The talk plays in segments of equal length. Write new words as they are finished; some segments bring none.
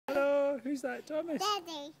Who's that, Thomas?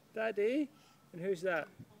 Daddy. Daddy? And who's that?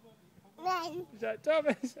 Run. Is that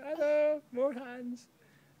Thomas? Hello. More hands.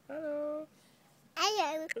 Hello.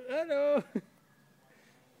 Hello. Hello.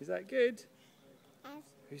 Is that good? Yes.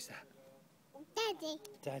 Who's that? Daddy.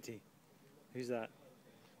 Daddy. Who's that?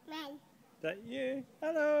 Run. That you?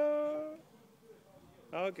 Hello.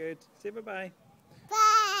 Oh, good. Say bye-bye.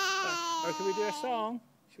 Bye. Or can we do a song?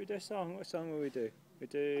 Should we do a song? What song will we do? We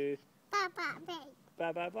do Papa Pig.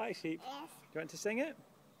 Baa Baa Black Sheep. Yes. Do you want to sing it?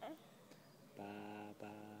 Baa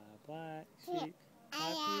Baa Black Sheep,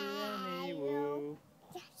 have you any wool?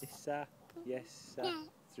 Yes sir, yes sir,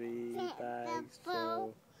 3 bags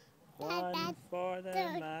full. 1 for the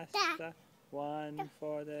master, 1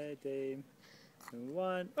 for the dame, and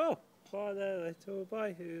 1 for the little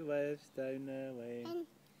boy who lives down the lane. Do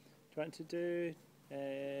you want to do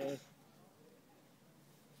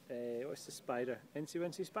what's the spider? Incy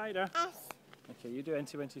Wincy Spider? Yes. Okay, you do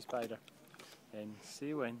Incy Wincy Spider.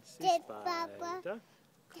 Incy Wincy Spider,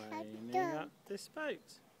 climbing up the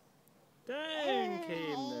spout. Down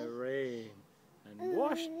came the rain and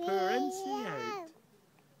washed poor Incy out.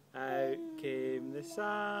 Out came the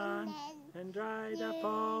sun and dried up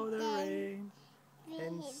all the rain.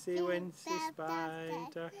 Incy Wincy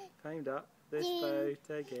Spider climbed up the spout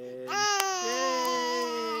again.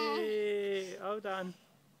 Yay! All done.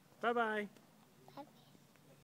 Bye bye.